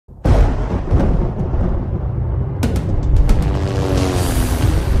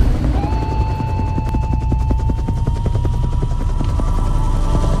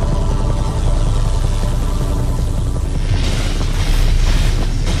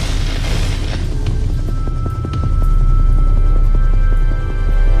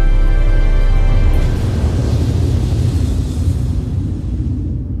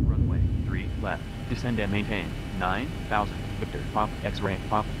X-ray,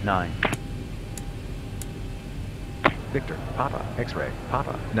 Pop, 9. Victor, Papa, X-ray,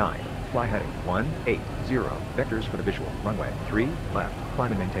 Papa, 9. Fly heading 180. Vectors for the visual. Runway 3 left.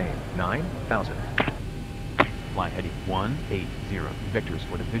 Climb and maintain 9,000. Fly heading 180. Vectors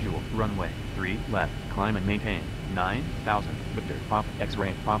for the visual. Runway 3 left. Climb and maintain 9,000. Victor, Pop,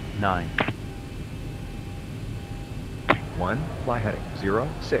 X-ray, Pop, 9. 1. Fly heading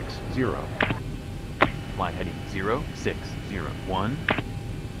 060. Fly heading 060. 1.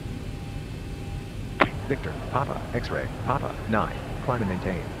 Victor, Papa, X-ray, Papa, 9. Climb and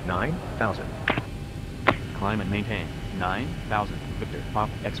maintain 9,000. Climb and maintain 9,000. Victor, Pop,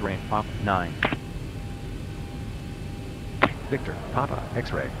 X-ray, Pop, 9. Victor, Papa,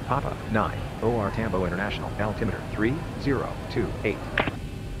 X-ray, Papa, 9. OR Tambo International, altimeter 3028.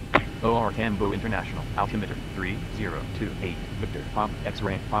 OR Tambo International, altimeter 3028. Victor, Pop,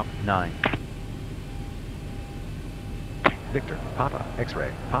 X-ray, Pop, 9. Victor, Papa,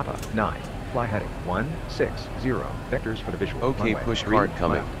 X-ray, Papa, 9. Fly heading 160. Vectors for the visual. Okay, Runway push 3 hard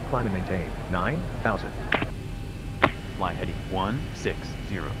coming. left. Climb and maintain 9,000. Fly heading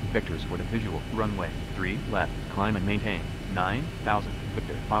 160. Vectors for the visual. Runway 3 left. Climb and maintain 9,000.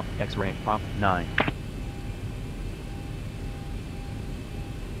 Victor, Pop, X-ray, Pop, 9.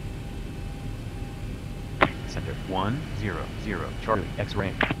 Center 100. Charlie,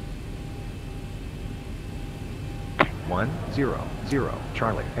 X-ray. 100.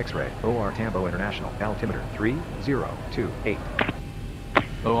 Charlie, X-ray, OR Tambo International, altimeter 3028.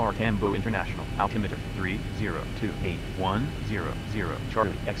 OR Tambo International, altimeter 3028. 100.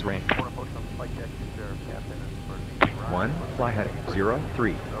 Charlie, X-ray. 1. Fly heading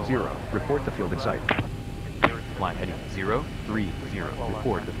 030. Report the field in sight. Fly heading 030.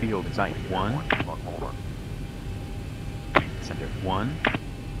 Report the field in sight. 1. Center 1.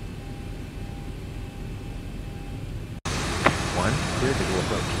 1. Clear visual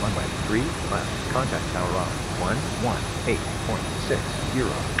approach. Runway 3 left. Contact tower on 118.60.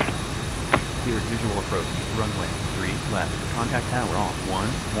 Clear visual approach. Runway 3 left. Contact tower on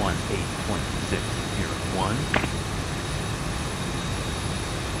 118.601.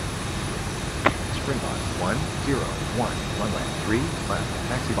 Springbok 101. Runway 3 left.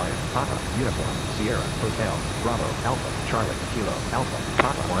 Taxi via Papa, Uniform, Sierra, Hotel, Bravo, Alpha, Charlie, Kilo, Alpha,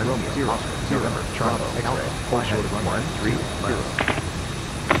 Papa, 1 Romeo, 0, November, Bravo, Alpha, fly heading 130.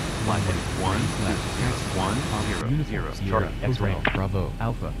 Fly heading 120. Charlie, X-ray. Bravo,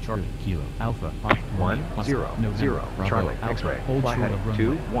 Alpha, Charlie, Kilo, Alpha, Pop, 100. Charlie, X-ray. Fly heading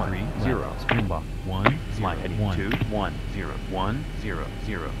 210. Springbok 1. Fly heading 210. 100.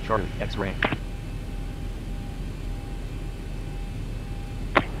 Charlie, X-ray.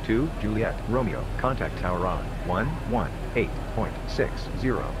 2 Juliet, Romeo. Contact tower on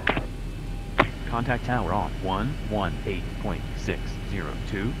 118.60. Contact tower on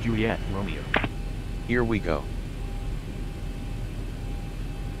 118.602. Juliet, Romeo. Here we go.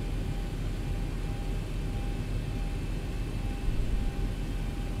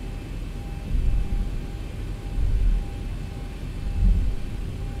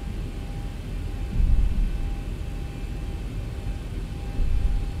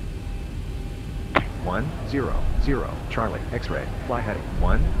 One zero zero. Charlie, X-ray. Fly heading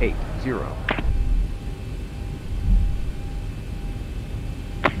 180.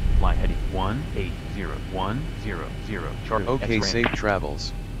 Fly heading 180. Charlie, Okay, X-ray. safe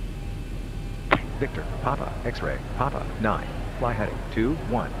travels. Victor, Papa, X-ray, Papa, 9. Fly heading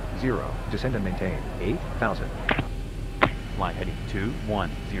 210. Descend and maintain 8,000. Fly heading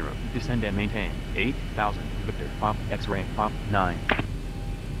 210. Descend and maintain 8,000. Victor, Pop, X-ray, Pop, 9.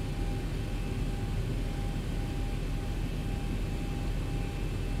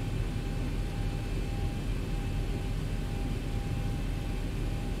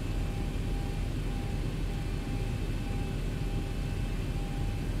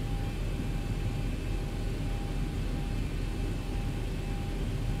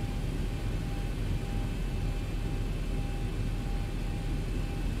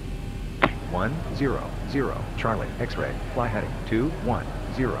 One zero zero. Charlie, X-ray. Fly heading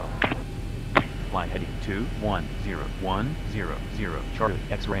 210. Fly heading 210. 100. Charlie,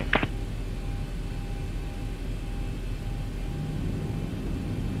 X-ray.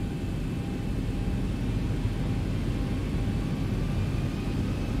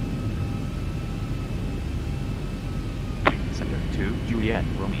 Center 2, Juliet,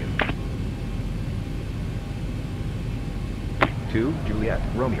 Romeo. 2 Juliet,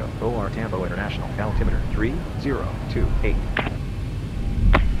 Romeo. OR Tambo International, altimeter 3028.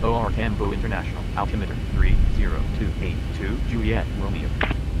 OR Tambo International, altimeter 3028. 2, Juliet, Romeo.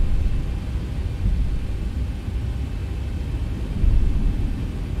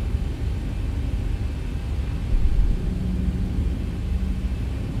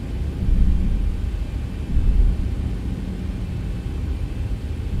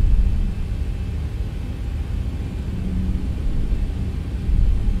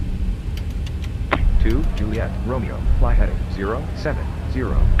 2 Juliet Romeo. Fly heading 070.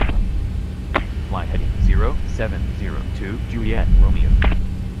 Fly heading 070 Juliet Romeo.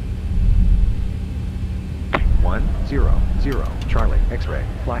 100 Charlie X-ray.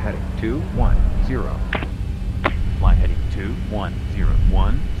 Fly heading 210. Fly heading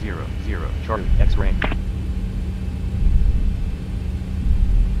 210 Charlie X-ray.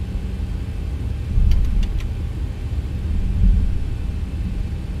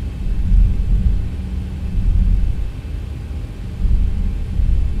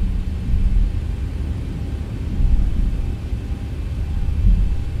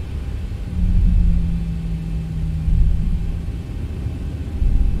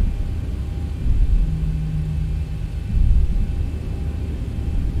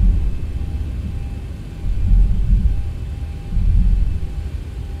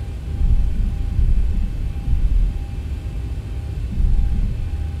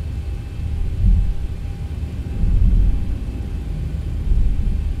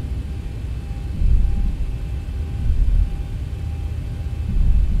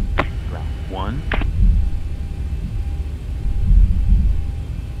 One.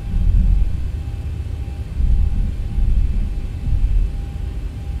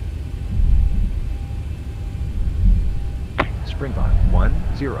 Springbok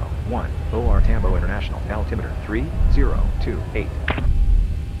 101. OR Tambo International. Altimeter 3028.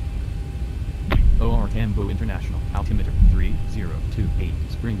 OR Tambo International. Altimeter 3028.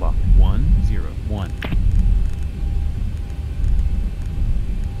 Springbok 101.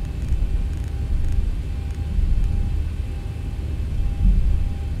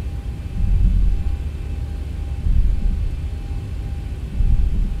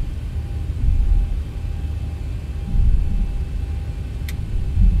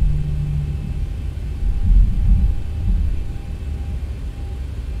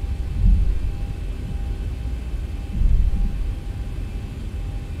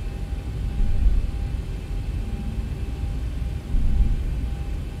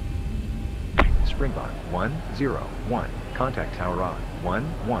 Springbok 101. Contact tower on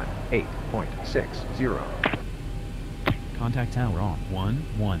 118.60. Contact tower on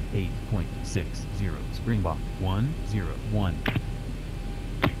 118.60. Springbok 101.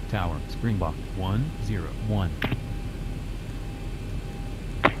 Tower Springbok 101.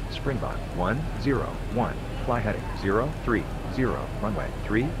 Springbok 101. Fly heading 030. Runway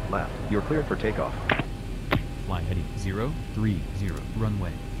 3 left. You're cleared for takeoff. Fly heading 030.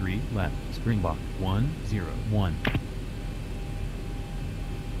 Runway 3 left. Springbok 101.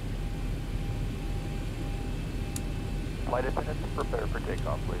 Flight attendants, prepare for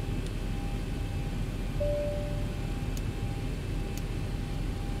takeoff, please.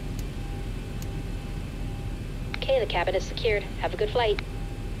 Okay, the cabin is secured. Have a good flight.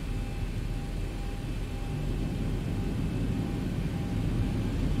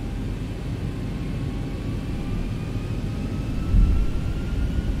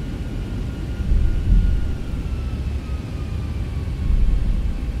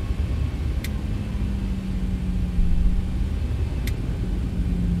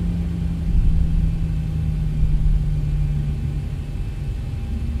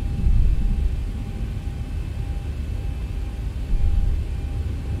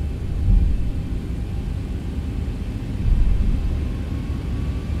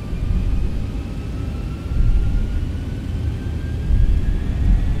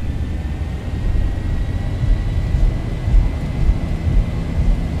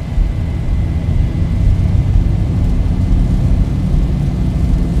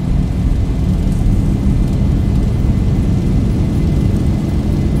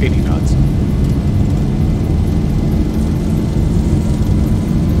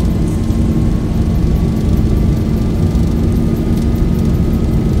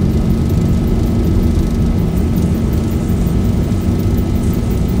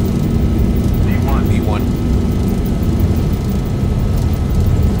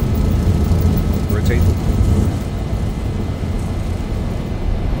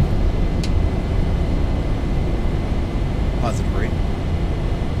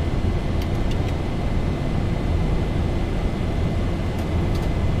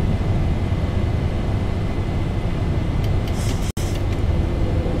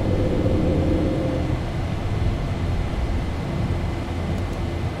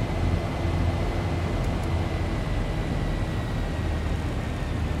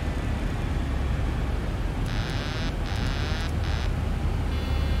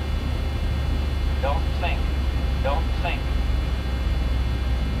 Don't sink. Don't sink.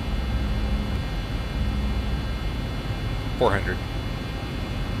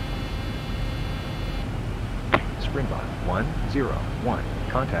 Springbok 101.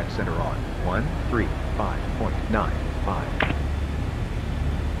 Contact center on 135.95.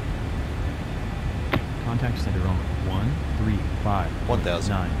 Contact center on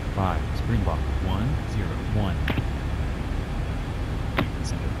 135.95. Springbok 101.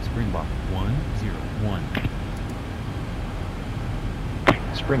 Center Springbok 101.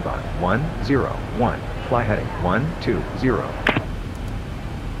 Springbok 101. Fly heading 120.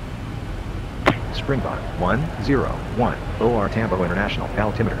 Springbok 101. OR Tambo International.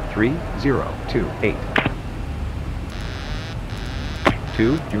 Altimeter 3028.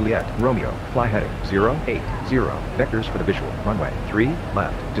 2 Juliet Romeo. Fly heading 080. Vectors for the visual. Runway 3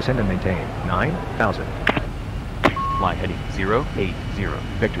 left. Descend and maintain 9,000. Fly heading 080.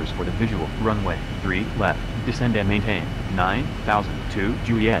 Vectors for the visual. Runway 3 left. Descend and maintain 9,000. 2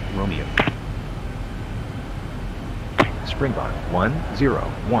 Juliet Romeo. Springbok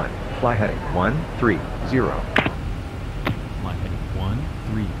 101. Fly heading 130. Fly heading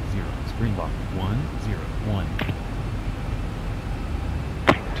 130. Springbok 101.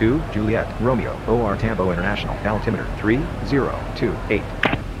 2 Juliet Romeo. OR Tambo International. Altimeter 3028.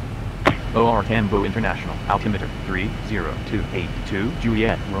 OR Tambo International. Altimeter 3028. 2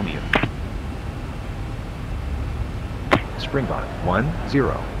 Juliet Romeo. Springbok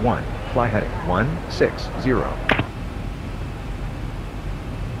 101. Fly heading 160.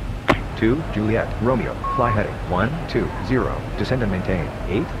 2 Juliet Romeo. Fly heading 120. Descend and maintain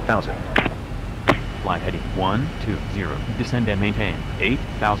 8,000. Fly heading 120. Descend and maintain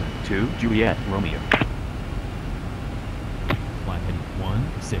 8,000. 2 Juliet Romeo. Fly heading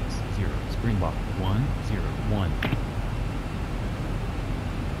 160. Springbok 101.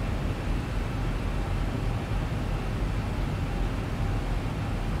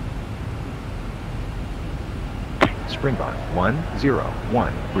 Springbok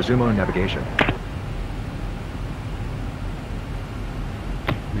 101. Resume on navigation.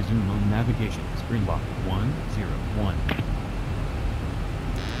 Resume on navigation. Springbok 101.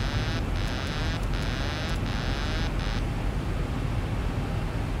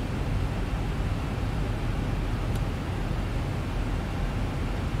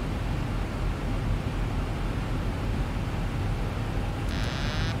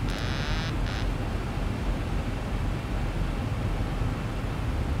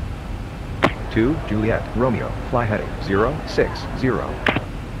 Two Juliet Romeo. Fly heading 060.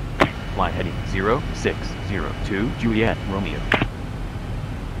 Fly heading 060. 2 Juliet Romeo.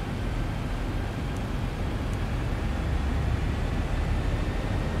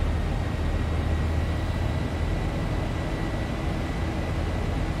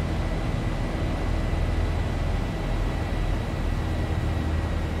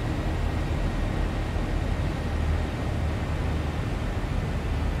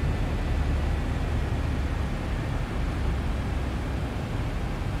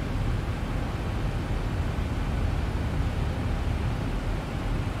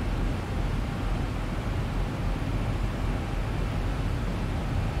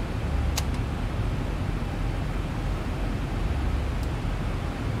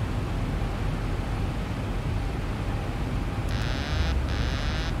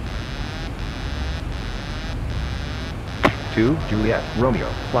 Two Juliet Romeo.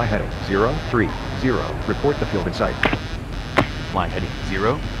 Fly heading 030. Report the field in sight. Fly heading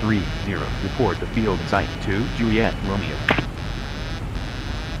 030. Report the field in sight. 2 Juliet Romeo.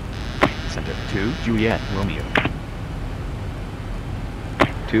 Center 2 Juliet Romeo.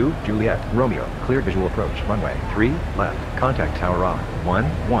 2 Juliet Romeo. Cleared visual approach. Runway 3 left. Contact tower on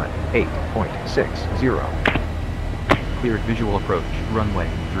 118.60. Cleared visual approach. Runway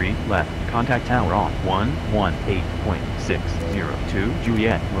 3 left. Contact tower on 118.60. 2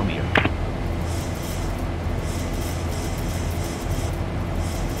 Juliet Romeo.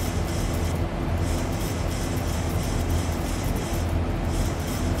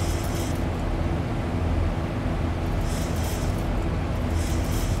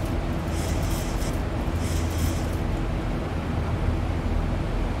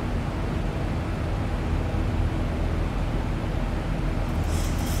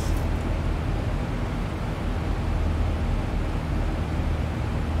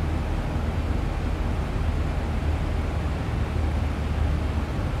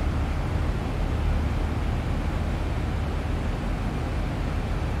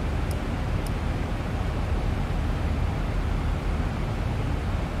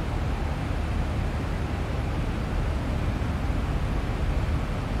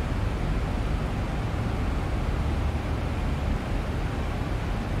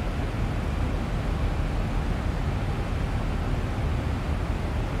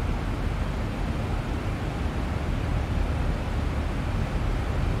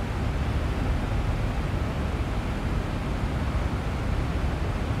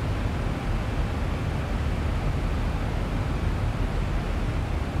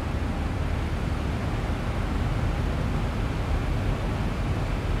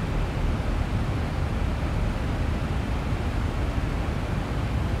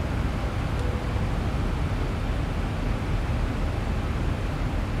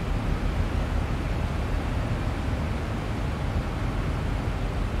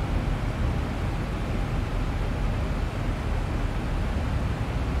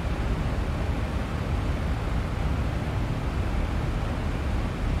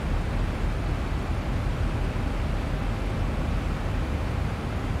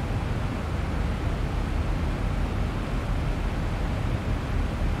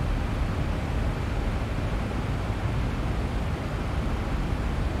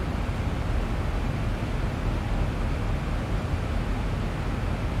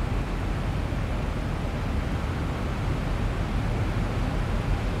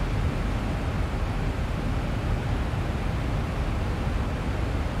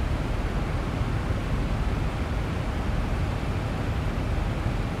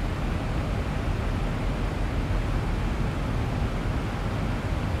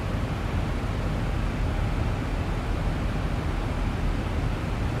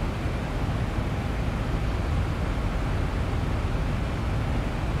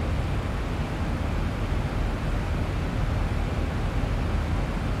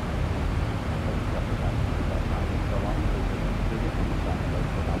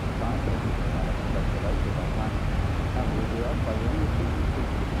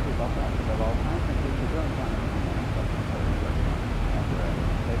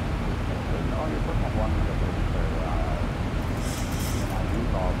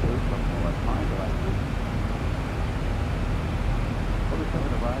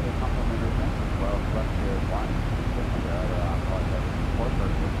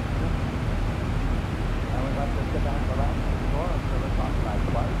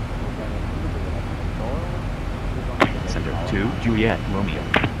 2 Juliet Romeo.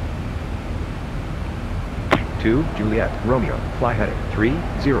 2 Juliet Romeo, fly heading 300,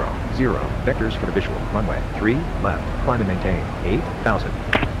 vectors for the visual, runway 3 left, climb and maintain 8,000.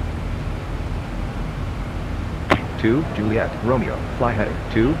 2 Juliet Romeo, fly heading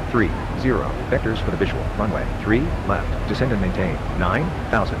 230, vectors for the visual, runway 3 left, descend and maintain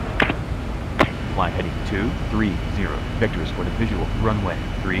 9,000. Fly heading 230, vectors for the visual, runway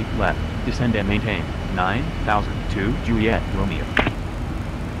 3 left, descend and maintain 9,000. 2 Juliet Romeo.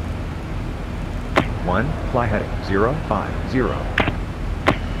 1, fly heading 050.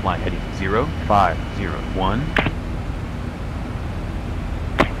 Fly heading 0501.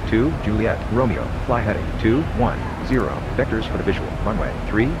 2 Juliet Romeo, fly heading 210, vectors for the visual, runway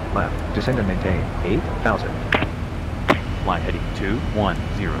 3 left, descend and maintain 8,000. Fly heading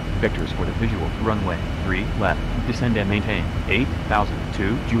 210, vectors for the visual, runway 3 left, descend and maintain 8,000.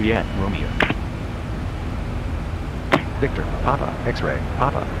 2 Juliet Romeo. Victor, Papa, X-ray,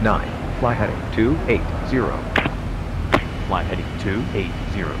 Papa, 9, fly heading 280. Fly heading 280,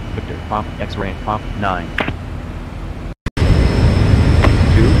 Victor, Pop, X-ray, Pop, 9. 2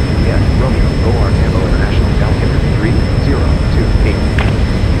 Juliet Romeo, OR Tambo International, altimeter 3028.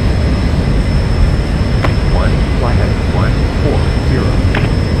 1, fly heading 140.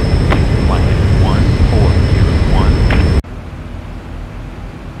 Fly heading 1401.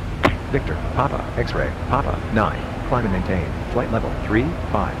 Victor, Papa, X-ray, Papa, 9, climb and maintain, flight level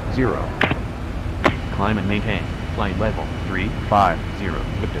 350. Climb and maintain, flight level 350,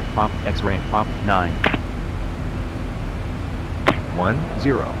 Victor, Pop, X-ray, Pop, 9.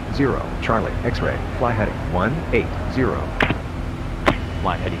 100, Charlie, X-ray, fly heading 180.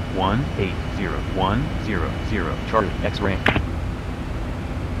 Fly heading 180, Charlie, X-ray.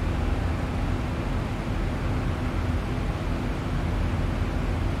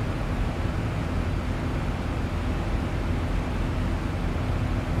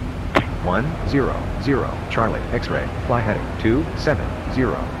 One zero Charlie, X-ray, fly heading 270.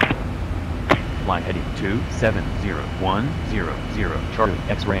 Fly heading 270, Charlie,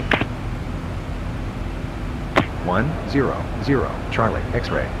 X-ray. 100, Charlie,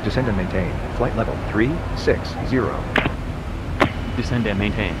 X-ray, descend and maintain, flight level 360. Descend and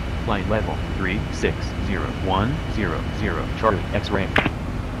maintain, flight level 360, 100, Charlie, X-ray.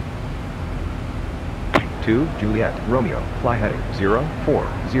 2 Juliet Romeo, fly heading 040.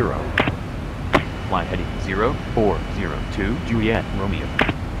 Fly heading 040, Juliet Romeo.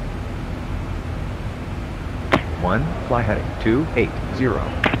 1, fly heading 280.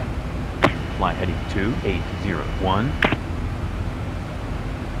 Fly heading 2801.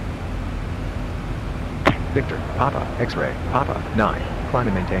 Victor, Papa, X-ray, Papa, 9, climb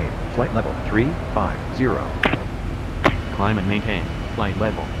and maintain, flight level 350. Climb and maintain, flight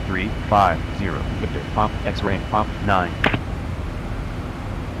level 350, Victor, Pop, X-ray, Pop, 9.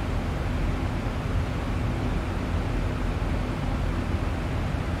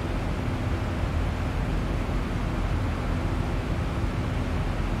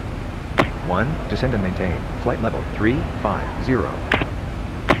 Descend and maintain, flight level 350.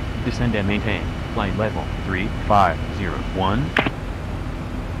 Descend and maintain, flight level 3501.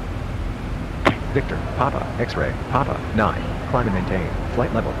 Victor, Papa, X-ray, Papa, 9, climb and maintain,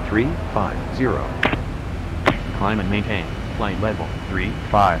 flight level 350. Climb and maintain, flight level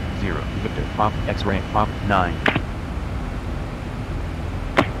 350, Victor, Pop, X-ray, Pop, 9.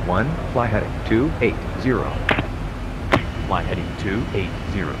 1, fly heading 280. Fly heading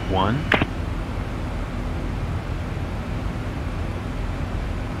 2801.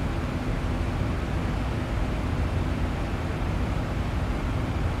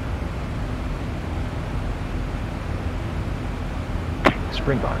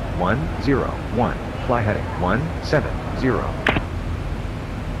 Springbok 101, fly heading 170.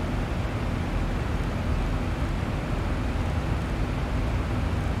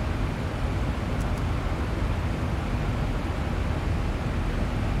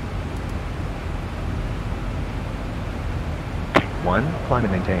 1, climb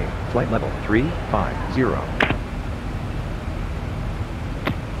and maintain, flight level 350.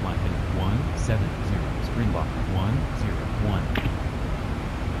 Flight heading 170, Springbok 101.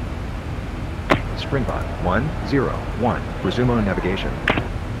 Springbok 101, resume on navigation.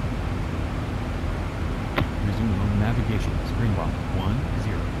 Resume on navigation, Springbok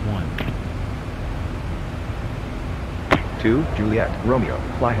 101. 2 Juliet Romeo,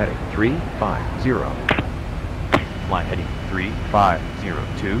 fly heading 350. Fly heading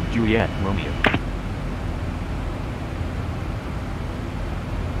 3502, Juliet Romeo.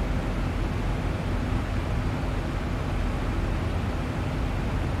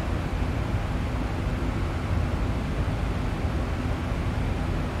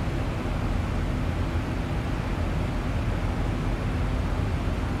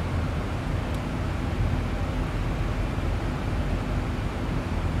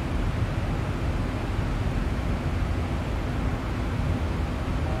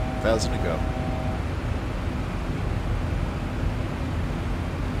 1,000 to go.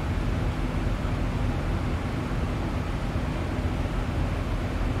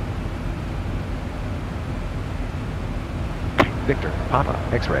 Victor, Papa,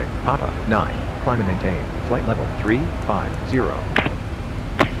 X-ray, Papa, 9. Climb and maintain. Flight level 350.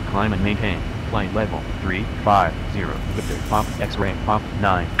 Climb and maintain. Flight level 350. Victor, Pop, X-ray, Pop,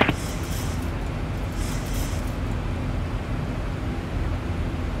 9.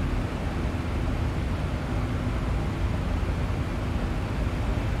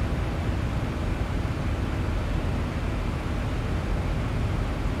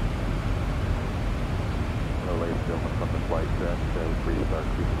 Ladies and gentlemen, from the flight deck, please start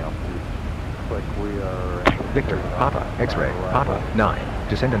creeping altitude. Looks like we are... Victor, Papa, X-ray, Papa, 9.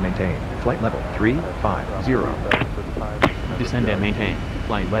 Descend and maintain. Flight level 350. Descend and maintain.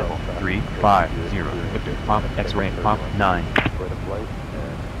 Flight level 350. Victor, Pop, X-ray, Pop, 9.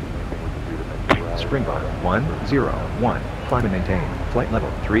 Springbok, 101. Climb and maintain. Flight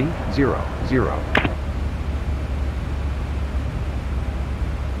level 300.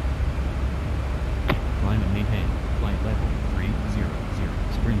 Climb and maintain. Flight level 300.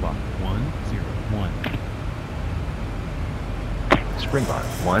 Springbok 101. Springbok,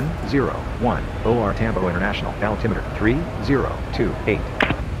 101. OR Tambo International. Altimeter 3028.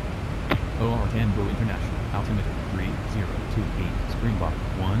 OR Tambo International. Altimeter 3028. Springbok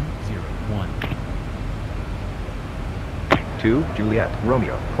 101. 2 Juliet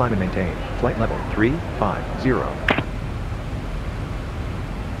Romeo. Climb and maintain. Flight level 350.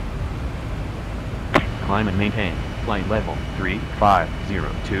 Climb and maintain. Flight level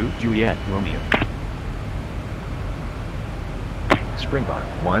 350. Juliet, Romeo. Springbok,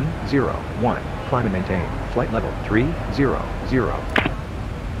 101. Climb and maintain. Flight level 300.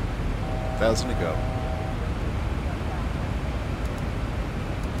 1,000 to go.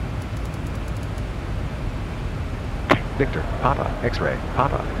 Victor, Papa, X-ray,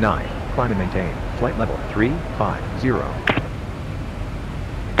 Papa, 9. Climb and maintain. Flight level 350.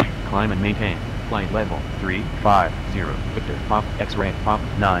 Climb and maintain. Flight level 350. Victor, Pop, X-ray, Pop,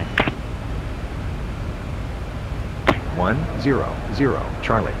 9. 100.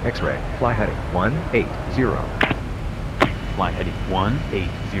 Charlie, X-ray. Fly heading 180. Fly heading 180.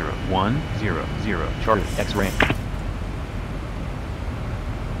 100. Charlie, X-ray.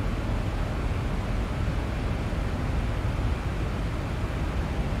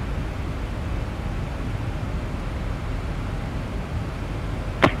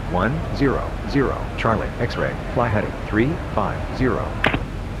 One zero Charlie, X-ray. Fly heading 350.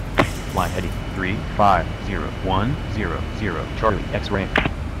 Fly heading 350. 100. Charlie, X-ray.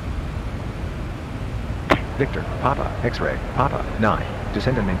 Victor, Papa, X-ray, Papa, 9.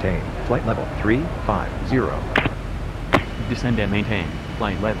 Descend and maintain. Flight level 350. Descend and maintain.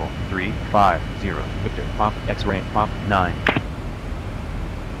 Flight level 350. Victor, Pop, X-ray, Pop, 9.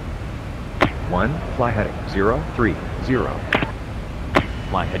 1. Fly heading 030.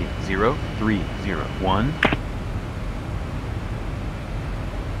 Fly heading 0301.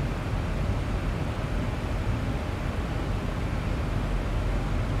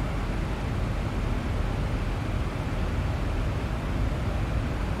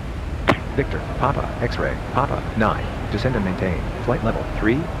 Victor, Papa, X-ray, Papa, 9. Descend and maintain. Flight level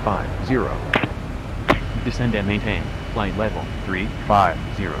 350. Descend and maintain. Flight level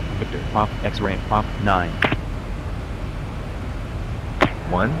 350. Victor, Pop, X-ray, Pop, 9.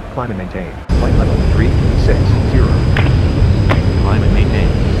 1. Climb and maintain. Flight level 360. Climb and maintain.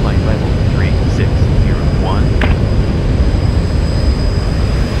 Flight level 3601.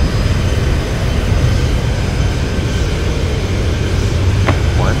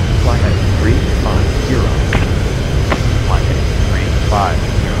 1. Fly heading 350. Fly heading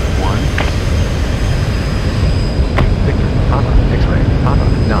 3501. Victor, Papa, X-ray, Papa,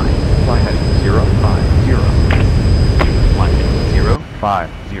 9. Fly heading 050. Fly heading 050.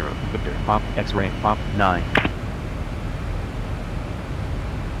 Victor, Pop, X-ray, Pop, 9.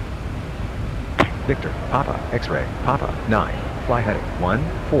 Victor, Papa, X-ray, Papa, 9. Fly heading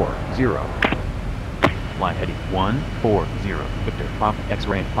 140. Fly heading 140. Victor, Pop,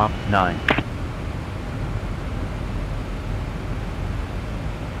 X-ray, Pop, 9.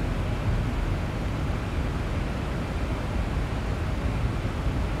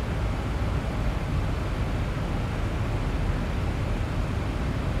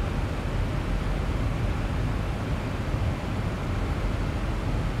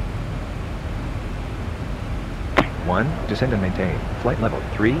 Descend and maintain. Flight level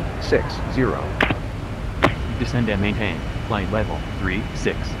 360. Descend and maintain. Flight level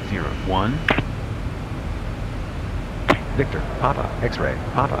 3601. Victor, Papa, X-ray,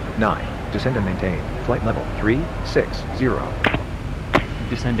 Papa, 9. Descend and maintain. Flight level 360.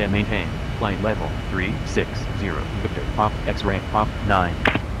 Descend and maintain. Flight level 360. Victor, Pop, X-ray, Pop, 9.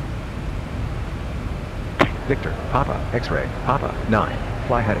 Victor, Papa, X-ray, Papa, 9.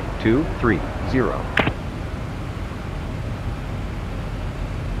 Fly heading 230.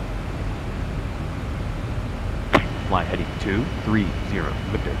 Fly heading 230.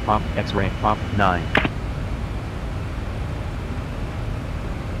 Victor, Pop, X-ray, Pop, 9.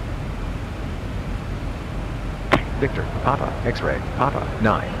 Victor, Papa, X-ray, Papa,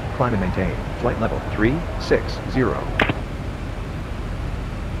 9. Climb and maintain. Flight level 360.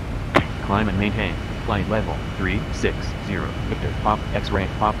 Climb and maintain. Flight level 360. Victor, Pop, X-ray,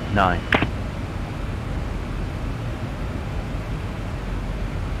 Pop, 9.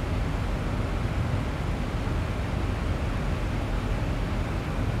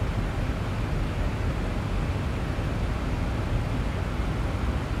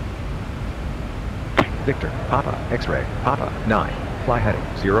 Victor, Papa, X-ray, Papa, 9. Fly heading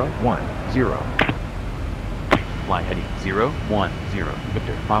 010. Fly heading 010.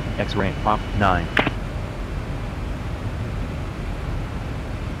 Victor, Pop, X-ray, Pop, 9.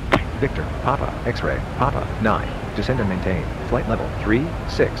 Victor, Papa, X-ray, Papa, 9. Descend and maintain. Flight level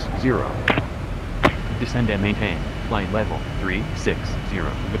 360. Descend and maintain. Flight level 360.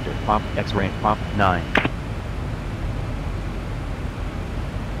 Victor, Pop, X-ray, Pop, 9.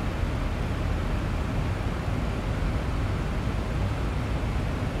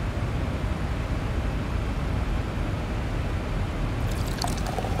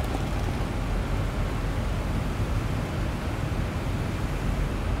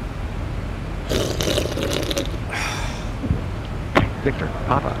 Victor,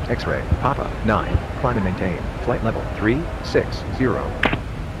 Papa, X-ray, Papa, 9. Climb and maintain. Flight level 360.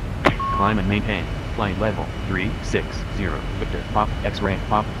 Climb and maintain. Flight level 360. Victor, Pop, X-ray,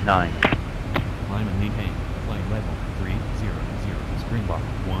 Pop, 9. Climb and maintain. Flight level 300. Springbok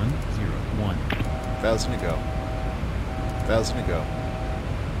 101. 1,000 to go. 1,000 to go.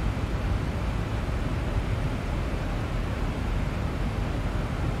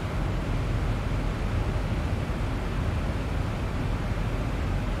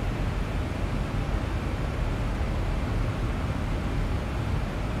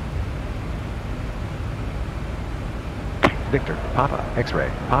 Victor, Papa,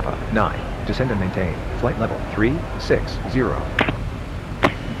 X-ray, Papa, 9. Descend and maintain. Flight level 360.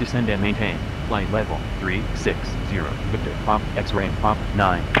 Descend and maintain. Flight level 360. Victor, Pop, X-ray, Pop,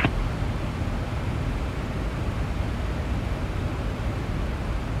 9.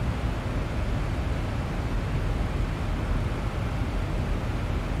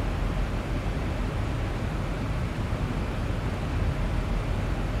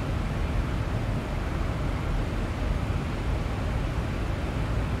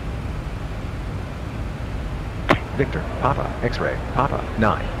 Victor, Papa, X-ray, Papa,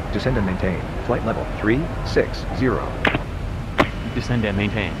 9. Descend and maintain. Flight level 360. Descend and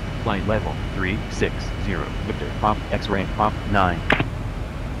maintain. Flight level 360. Victor, Pop, X-ray, Pop, 9.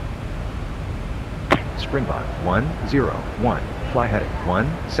 Springbok 101. Fly heading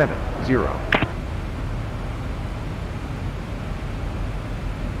 170.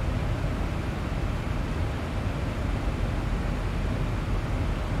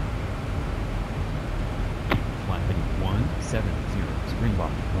 Fly heading 170.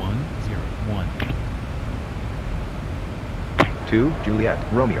 Springbok 101. 2 Juliet,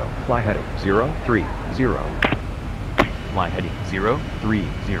 Romeo. Fly heading 030. Fly heading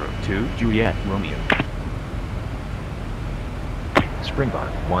 0302 Juliet, Romeo. Springbok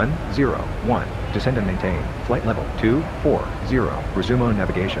 101. Descend and maintain. Flight level 240. Resume on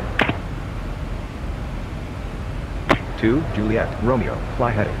navigation. 2 Juliet, Romeo.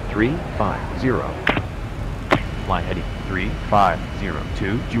 Fly heading 350. Fly heading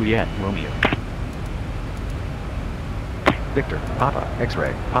 3502 Juliet, Romeo. Victor, Papa,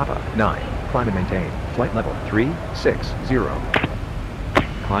 X-ray, Papa, 9. Climb and maintain. Flight level 360.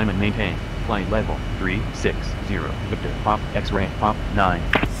 Climb and maintain. Flight level 360. Victor, Pop, X-ray, Pop, 9.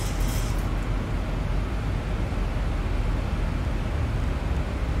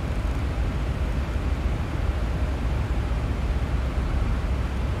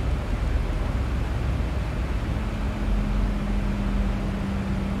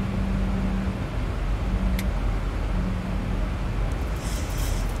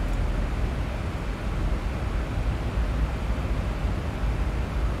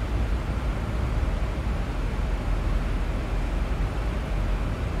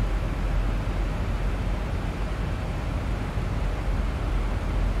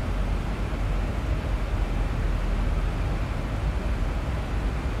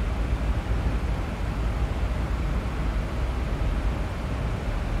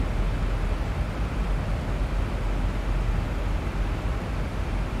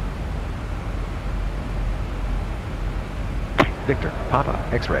 Victor, Papa,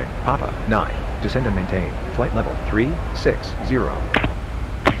 X-ray, Papa, 9. Descend and maintain. Flight level 360.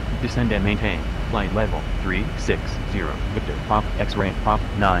 Descend and maintain. Flight level 360. Victor, Pop, X-ray, Pop,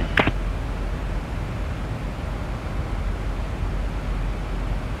 9.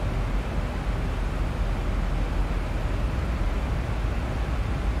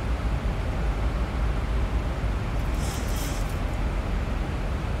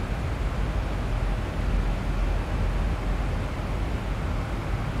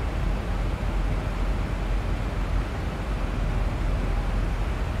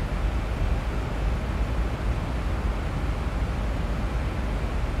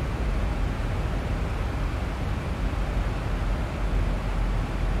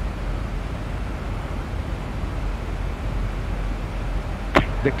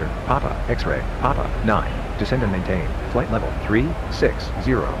 Victor, Papa, X-ray, Papa, 9. Descend and maintain. Flight level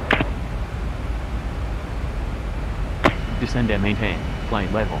 360. Descend and maintain.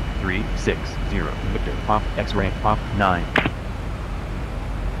 Flight level 360. Victor, Pop, X-ray, Pop, 9.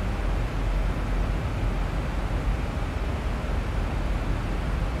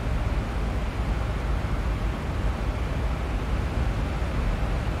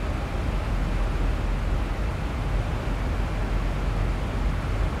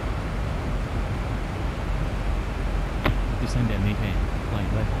 Descend and maintain.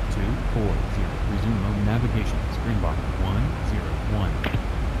 Flight level 240. Resume mode navigation. Springbok 101.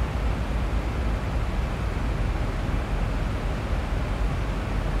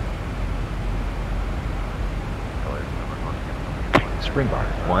 Springbok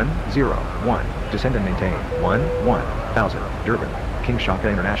 101. Descend and maintain. 1000. Durban. King Shaka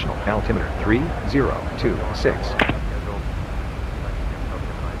International. Altimeter 3026.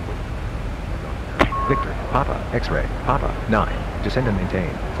 Victor, Papa, X-ray, Papa, 9. Descend and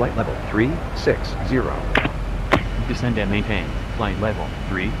maintain. Flight level 360. Descend and maintain. Flight level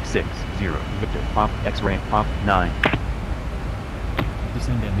 360. Victor, Pop, X-ray, Pop, 9.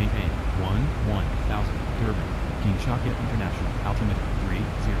 Descend and maintain. 1000. Durban. King Shaka International. Altimeter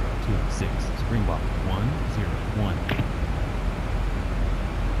 3026. Springbok 101.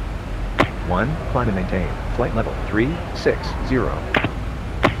 1. Climb and maintain. Flight level 360.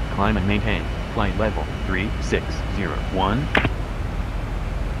 Climb and maintain. Flight level 360. 1.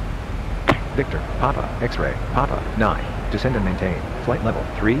 Victor, Papa, X-ray, Papa, 9. Descend and maintain. Flight level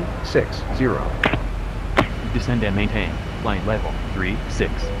 360. Descend and maintain. Flight level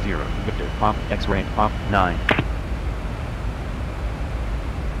 360. Victor, Pop, X-ray, Pop, 9.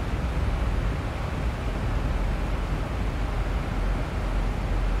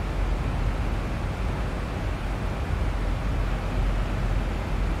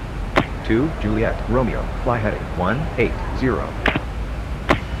 Juliet, Romeo, fly heading 180.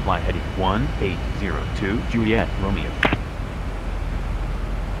 Fly heading 180. Juliet, Romeo.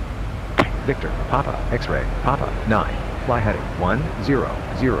 Victor, Papa, X-ray, Papa, 9. Fly heading 100.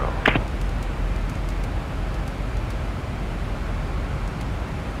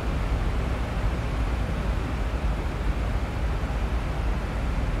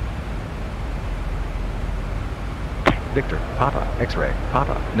 Victor, Papa, X-ray,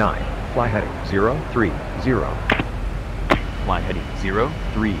 Papa, 9. Fly heading 030. Fly heading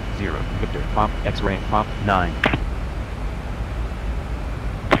 030. Victor, Pop, X-ray, Pop, 9.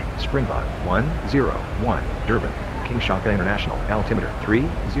 Springbok 101. Durban. King Shaka International. Altimeter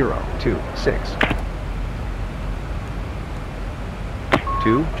 3026.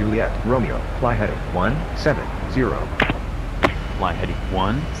 2 Juliet, Romeo. Fly heading 170. Fly heading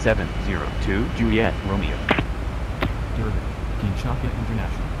 170. Juliet, Romeo. Durban. King Shaka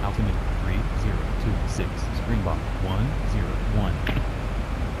International. Altimeter 3026. Springbok 101.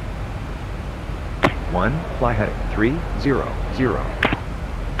 1. Fly heading 300.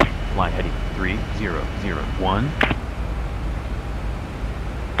 Fly heading 300. 1.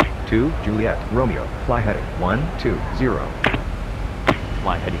 2 Juliet, Romeo. Fly heading 120.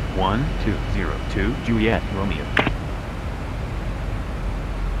 Fly heading 120. Juliet, Romeo.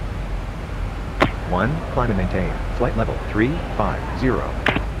 1. Climb and maintain. Flight level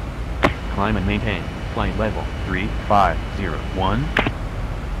 350. Climb and maintain. Flight level 350. 1.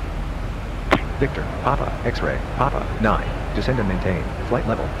 Victor, Papa, X-ray, Papa, 9. Descend and maintain. Flight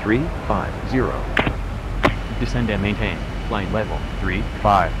level 350. Descend and maintain. Flight level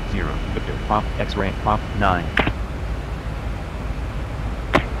 350. Victor, Pop, X-ray, Pop, 9.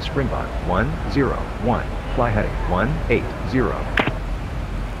 Springbok 101. Fly heading 180.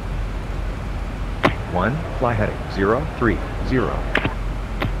 1. Fly heading 030. Fly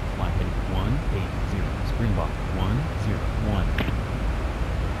heading 180. Springbok 101.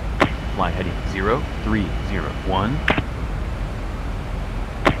 Fly heading 030. 1.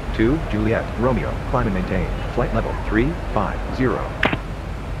 2 Juliet Romeo, climb and maintain, flight level 350.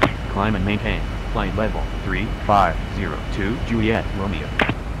 Climb and maintain, flight level 350, Juliet Romeo.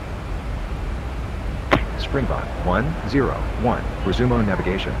 Springbok 101, resume on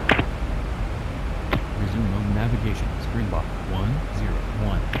navigation. Resume on navigation. Springbok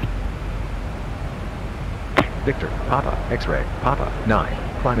 101. Victor, Papa, X-ray, Papa 9,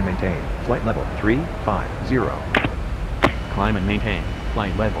 climb and maintain, flight level 350. Climb and maintain,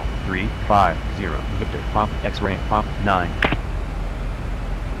 flight level 350, Victor Pop X-ray Pop 9.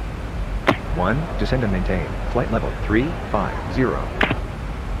 1, descend and maintain, flight level 350.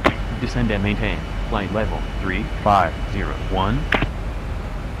 Descend and maintain, flight level 350, 100,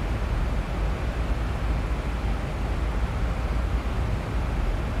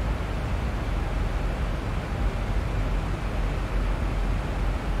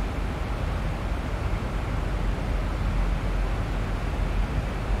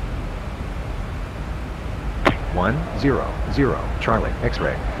 Charlie,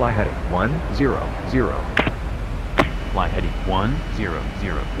 X-ray, fly heading 100. Fly heading 100,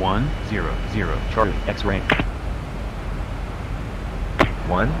 Charlie X-ray.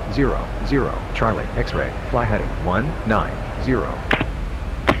 100, Charlie, X-ray, fly heading 190.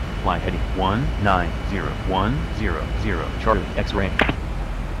 Fly heading 190, Charlie X-ray.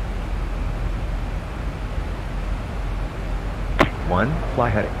 1, fly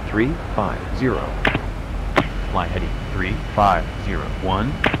heading 350. Fly heading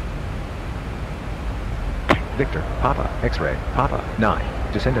 350, Victor, Papa, X-ray, Papa 9,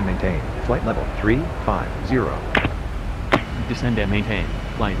 descend and maintain, flight level 350. Descend and maintain,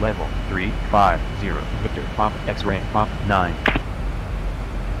 flight level 350, Victor Pop X-ray Pop 9.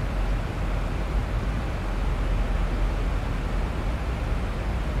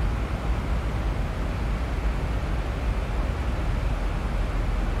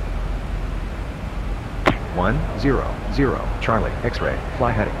 One zero Charlie, X-ray,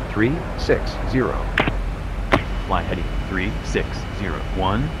 fly heading 360. Fly heading 360,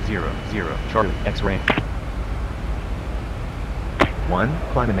 100, Charlie X-ray. 1,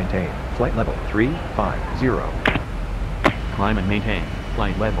 climb and maintain, flight level 350. Climb and maintain,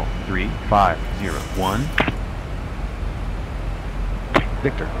 flight level 350,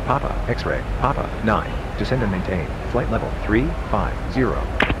 Victor, Papa, X-ray, Papa 9, descend and maintain, flight level 350.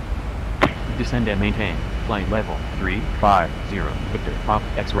 Descend and maintain, flight level 350, Victor Pop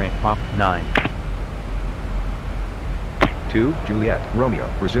X-ray Pop 9. 2 Juliet Romeo,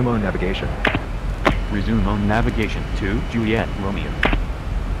 resume on navigation. Resume on navigation to Juliet Romeo.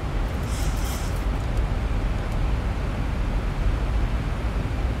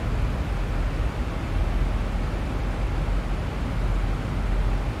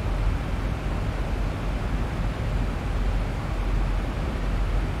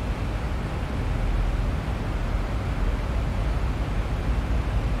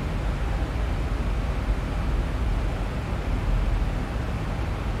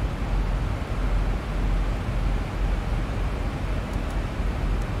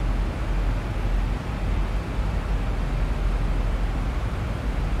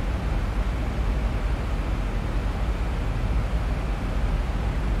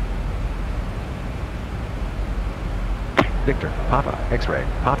 Victor, Papa, X-ray,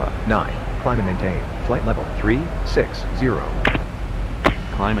 Papa 9, climb and maintain, flight level 360.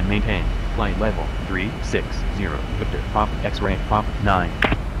 Climb and maintain, flight level 360, Victor Pop X-ray Pop 9.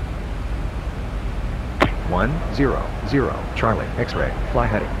 100, Charlie, X-ray, fly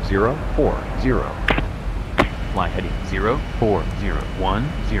heading 040. Fly heading 040,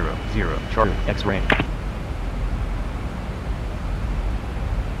 100, Charlie X-ray.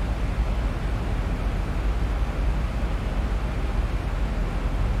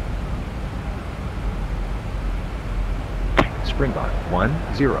 Springbok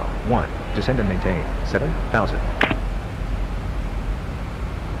 101, descend and maintain, 7,000.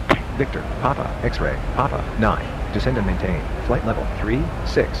 Victor, Papa, X-ray, Papa 9, descend and maintain, flight level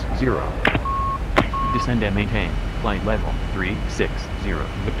 360. Descend and maintain, flight level 360,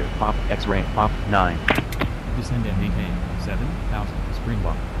 Victor Pop X-ray Pop 9. Descend and maintain 7,000.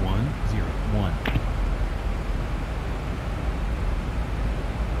 Springbok 101.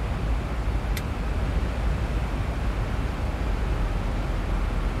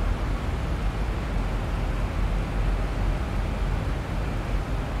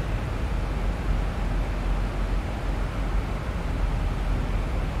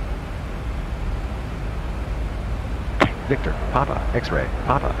 Victor, Papa, X-ray,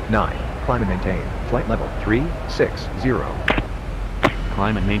 Papa 9, climb and maintain, flight level 360.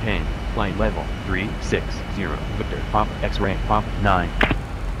 Climb and maintain, flight level 360, Victor Pop X-ray Pop 9.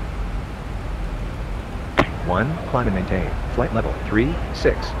 1, climb and maintain, flight level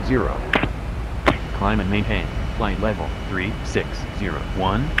 360. Climb and maintain. Flight level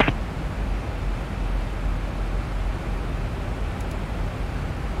 3601.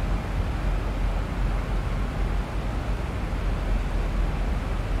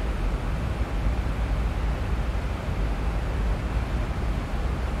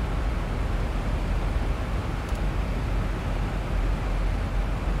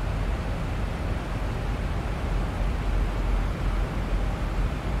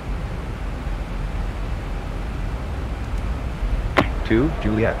 Two,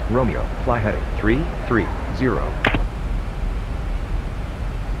 Juliet, Romeo, fly heading 330.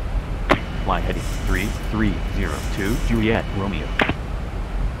 Fly heading 3302. Juliet, Romeo.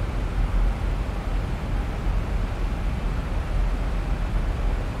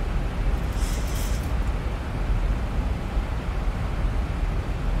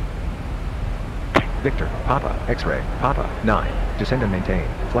 Victor, Papa, X-ray, Papa, 9, descend and maintain,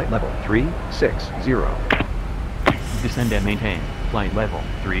 flight level 360. Descend and maintain. Flight level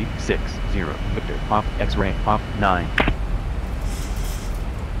 360. Victor, Pop, X-ray, Pop, 9.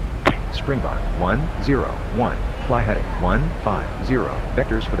 Springbok, 101, fly heading 150,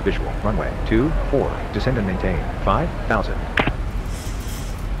 vectors for the visual, runway 24, descend and maintain, 5,000.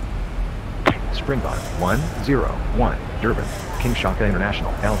 Springbok, 101, Durban, King Shaka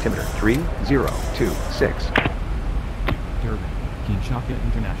International, altimeter 3026. Durban, King Shaka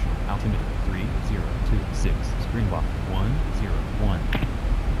International, altimeter 3026, Springbok 101.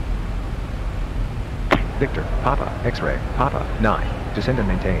 Victor, Papa, X-ray, Papa, 9, descend and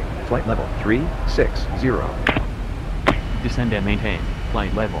maintain, flight level 360. Descend and maintain.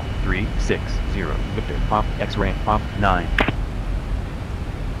 Flight level 360. Victor, Pop, X-ray, Pop, 9.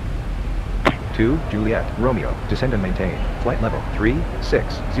 2, Juliet, Romeo, descend and maintain, flight level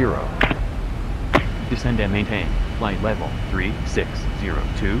 360. Descend and maintain. Flight level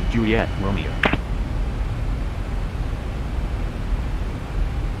 3602. Juliet, Romeo.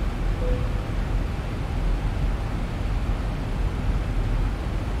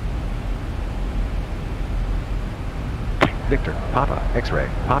 Victor, Papa, X-ray,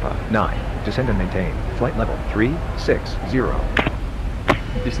 Papa, 9, descend and maintain, flight level 360.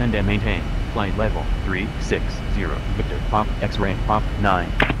 Descend and maintain. Flight level 360. Victor, Pop, X-ray, Pop,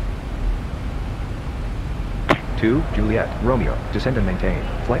 9. 2, Juliet, Romeo, descend and maintain,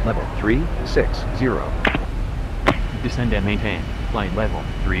 flight level 360. Descend and maintain. Flight level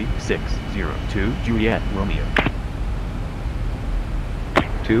 3602. Juliet, Romeo.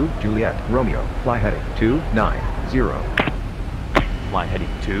 2, Juliet, Romeo, fly heading 290. Fly heading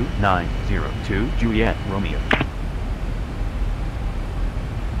 2902. Juliet, Romeo.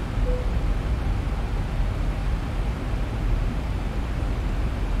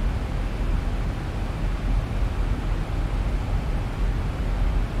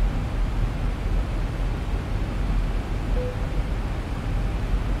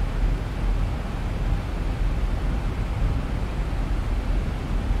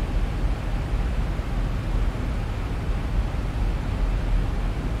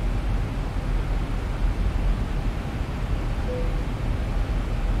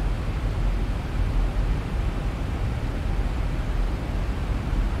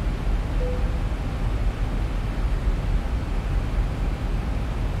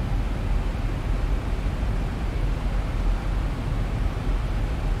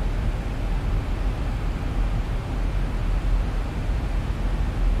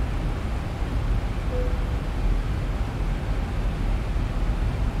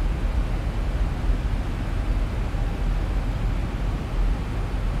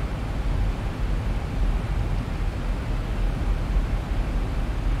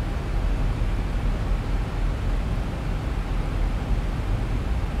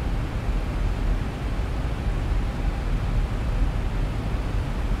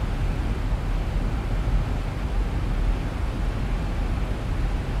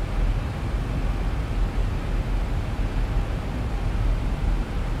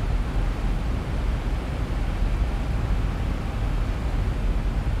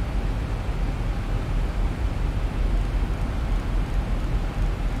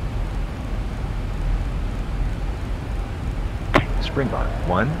 Springbok,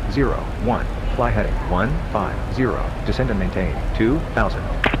 101, fly heading 150, descend and maintain, 2000.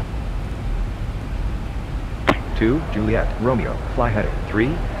 2, Juliet, Romeo, fly heading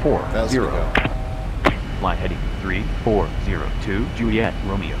 340. That's to go. Fly heading 3402. Juliet,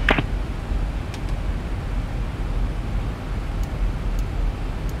 Romeo.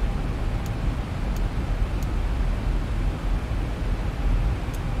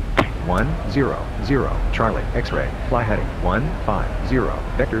 100, Charlie, X-ray, fly heading 150,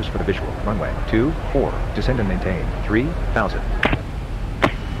 vectors for the visual, runway 24, descend and maintain 3000.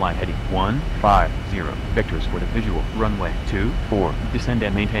 Fly heading 150, vectors for the visual, runway 24, descend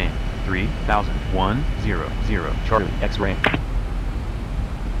and maintain 3000, 100, Charlie, X-ray.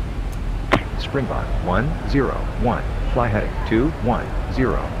 Springbok 101, fly heading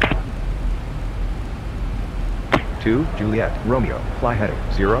 210. 2 Juliet Romeo, fly heading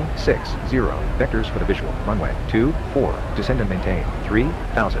 060, vectors for the visual, runway 24, descend and maintain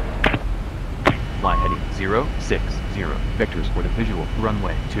 3000. Fly heading 060, vectors for the visual,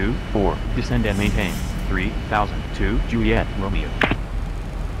 runway 24, descend and maintain 3000, 2 Juliet Romeo.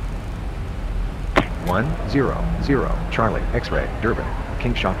 100, Charlie, X-ray, Durban,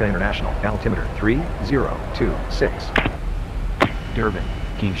 King Shaka International, altimeter 3026. Durban,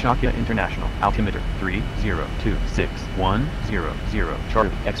 King Shaka International, altimeter 3026, 100,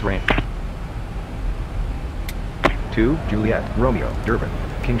 Charlie, X-ray. 2 Juliet Romeo, Durban,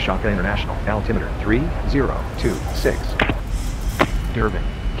 King Shaka International, altimeter 3026. Durban,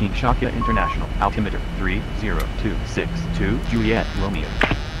 King Shaka International, altimeter 3026, 2 Juliet Romeo.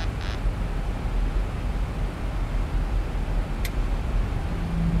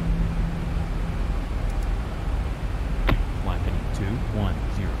 Flight heading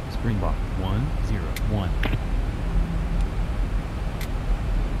 210, Springbok 101.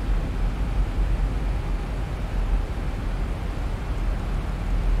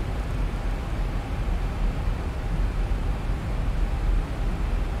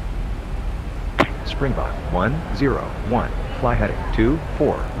 Springbok 101, fly heading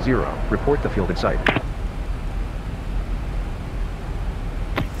 240, report the field in sight.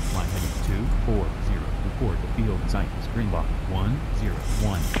 Flight heading 240, report the field in sight. Springbok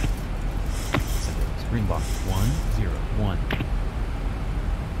 101. Springbok 101.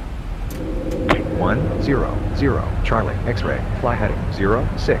 100, Charlie, X-ray, fly heading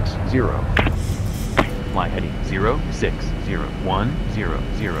 060. Fly heading 060,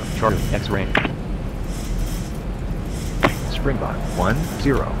 100, Charlie, X-ray. Springbok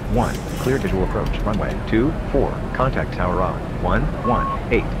 101, clear visual approach, runway 24, contact tower on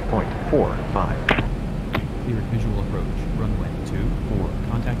 118.45. Clear visual approach, runway 24,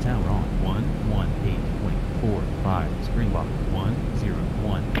 contact tower on 118.45, Springbok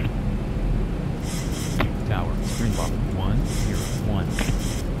 101. Tower, Springbok 101.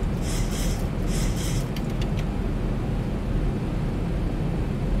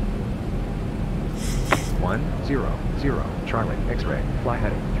 100, Charlie, X-ray, fly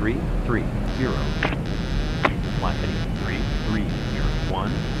heading 330. Fly heading 330,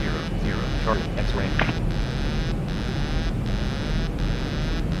 100, Charlie, X-ray.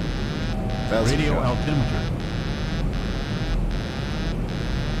 Radio altimeter.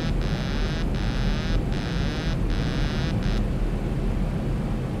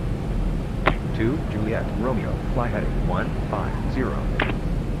 Two Juliet Romeo, fly heading 150.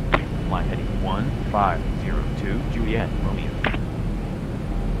 Fly heading 150, Juliet Romeo.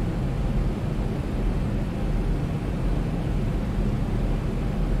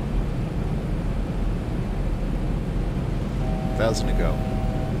 Thousand to go.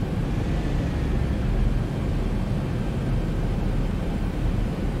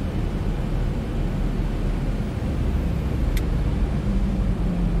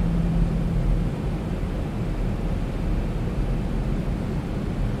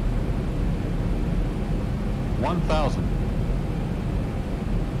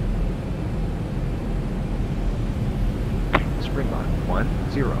 Springbok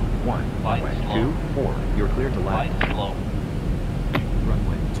 101, runway 24, you're cleared to land. slow.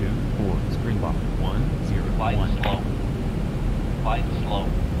 Runway 24, Springbok 101. Flight slow. Flight slow.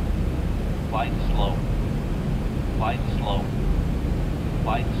 Flight slow. Flight slow.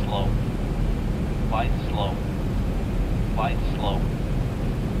 Flight slow. Flight slow.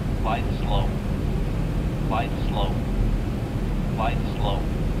 Flight slow. Flight slow. Flight slow.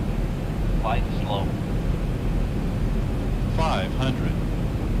 Flight slow. 500.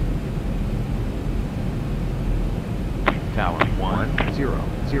 Tower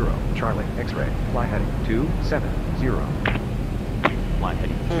 100, Charlie, X-ray, fly heading 270. Fly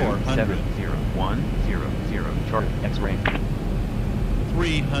heading 400. 270, 100, Charlie, X-ray.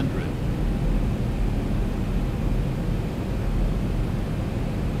 300.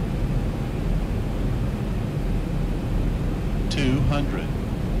 200.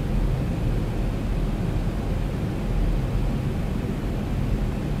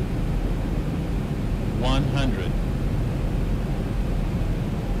 100.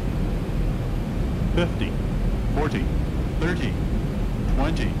 50, 40, 30,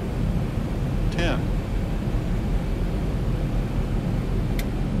 20, him.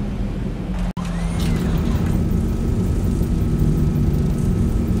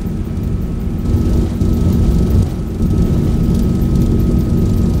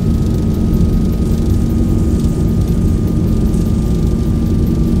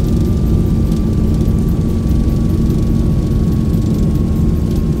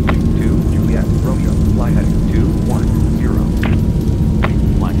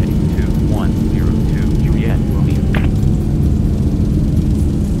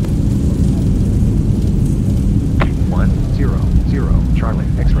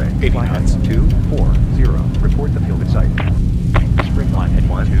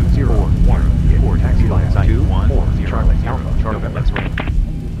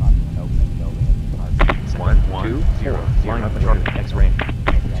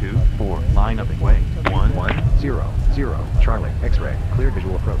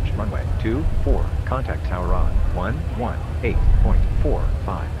 Contact tower on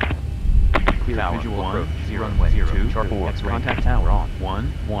 118.45. Clear Tower visual 1, approach. 0, Runway 0, 2, Charlie 4. X-ray. Contact tower on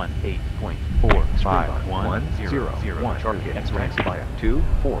 118.45. 101 Charlie X-ray. Taxi via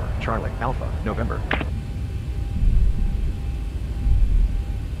 24 Charlie Alpha November.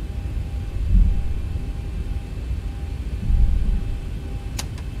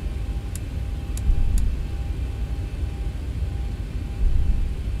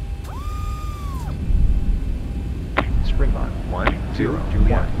 Springbok 10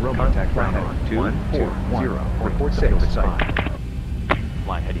 Juliet. Contact ground on 240. Report the field at sight.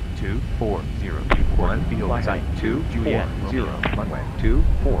 Fly heading 240. One Field fly site height 2 Juliet. 0 runway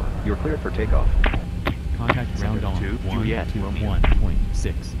 24. You're cleared for takeoff. Contact ground on 2 Juliet.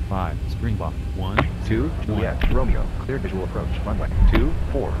 1.65. Springbok 2 Juliet Romeo. Clear visual approach. Runway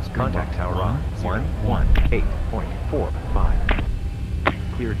 24. Contact tower on 118.45.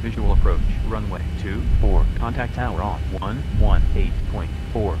 Cleared visual approach. Runway 24. Contact tower on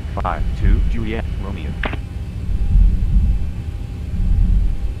 118.45. 2 Juliet Romeo.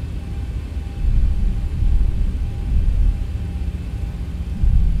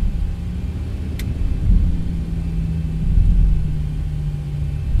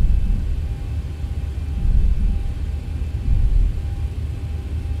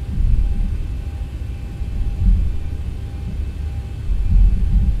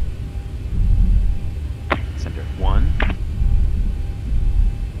 Center 1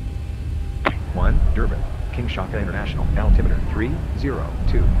 Durban. King Shaka International. Altimeter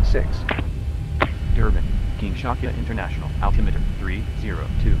 3026. Durban. King Shaka International. Altimeter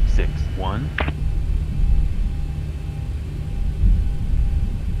 30261.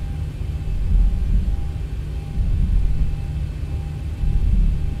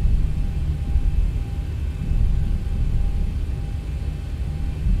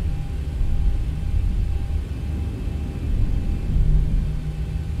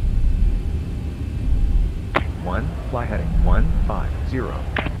 Fly heading 150.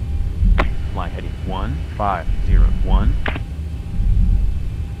 Fly heading 1501.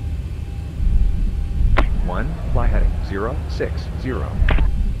 1 fly heading 060.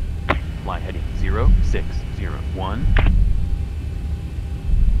 Fly heading 0601.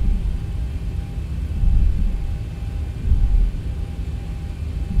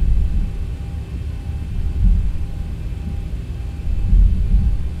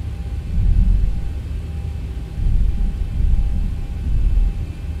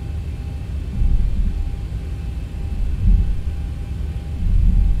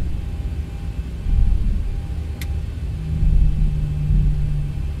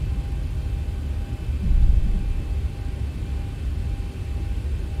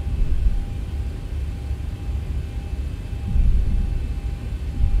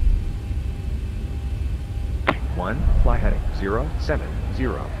 Fly heading 070.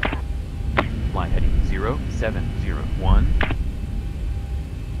 Fly heading 0701.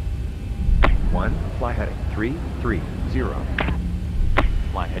 1 fly heading 330.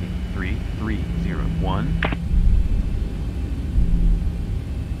 Fly heading 3301.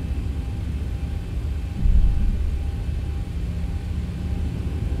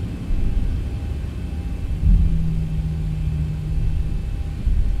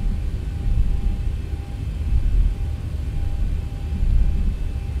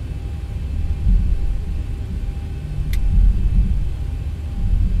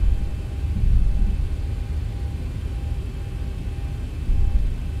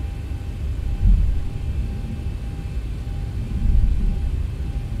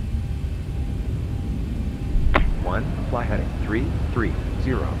 Fly heading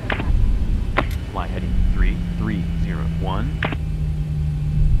 330. Fly heading 3301.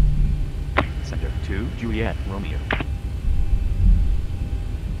 Center 2 Juliet Romeo.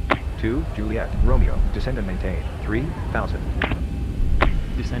 2 Juliet Romeo, descend and maintain 3000.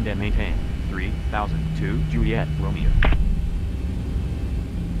 Descend and maintain 3000. 2 Juliet Romeo.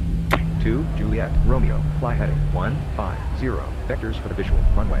 2 Juliet Romeo, fly heading 150, vectors for the visual,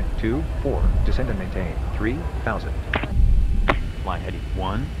 runway 24, descend and maintain 3000. Fly heading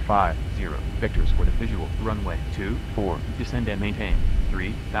 150. Vectors for the visual, runway 24, descend and maintain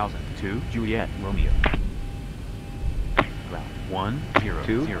 3000. 2 Juliet Romeo. Ground 100.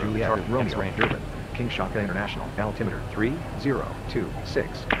 2 Juliet Target Romeo, X-ray. Durban, King Shaka International, altimeter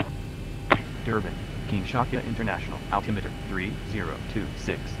 3026. Durban, King Shaka International, altimeter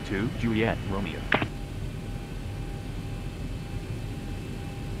 3026. 2 Juliet Romeo.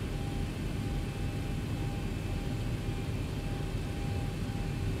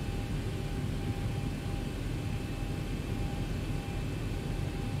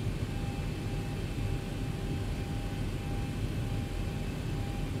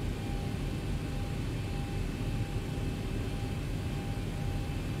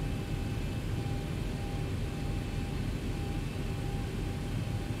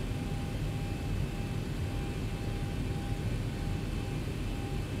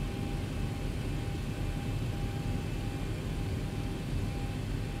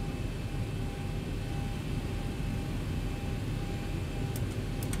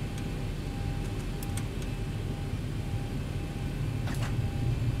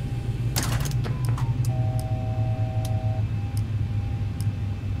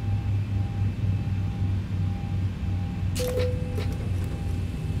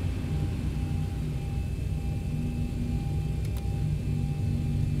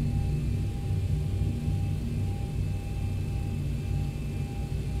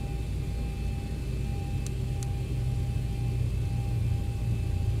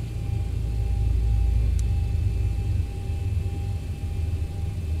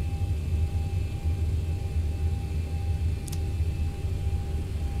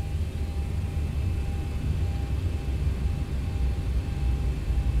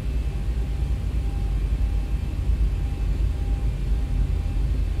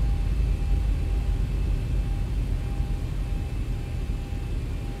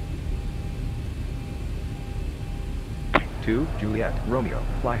 Two Juliet Romeo,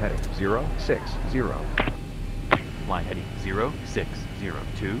 fly heading 060. Fly heading 060.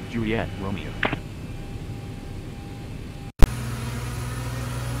 2 Juliet Romeo.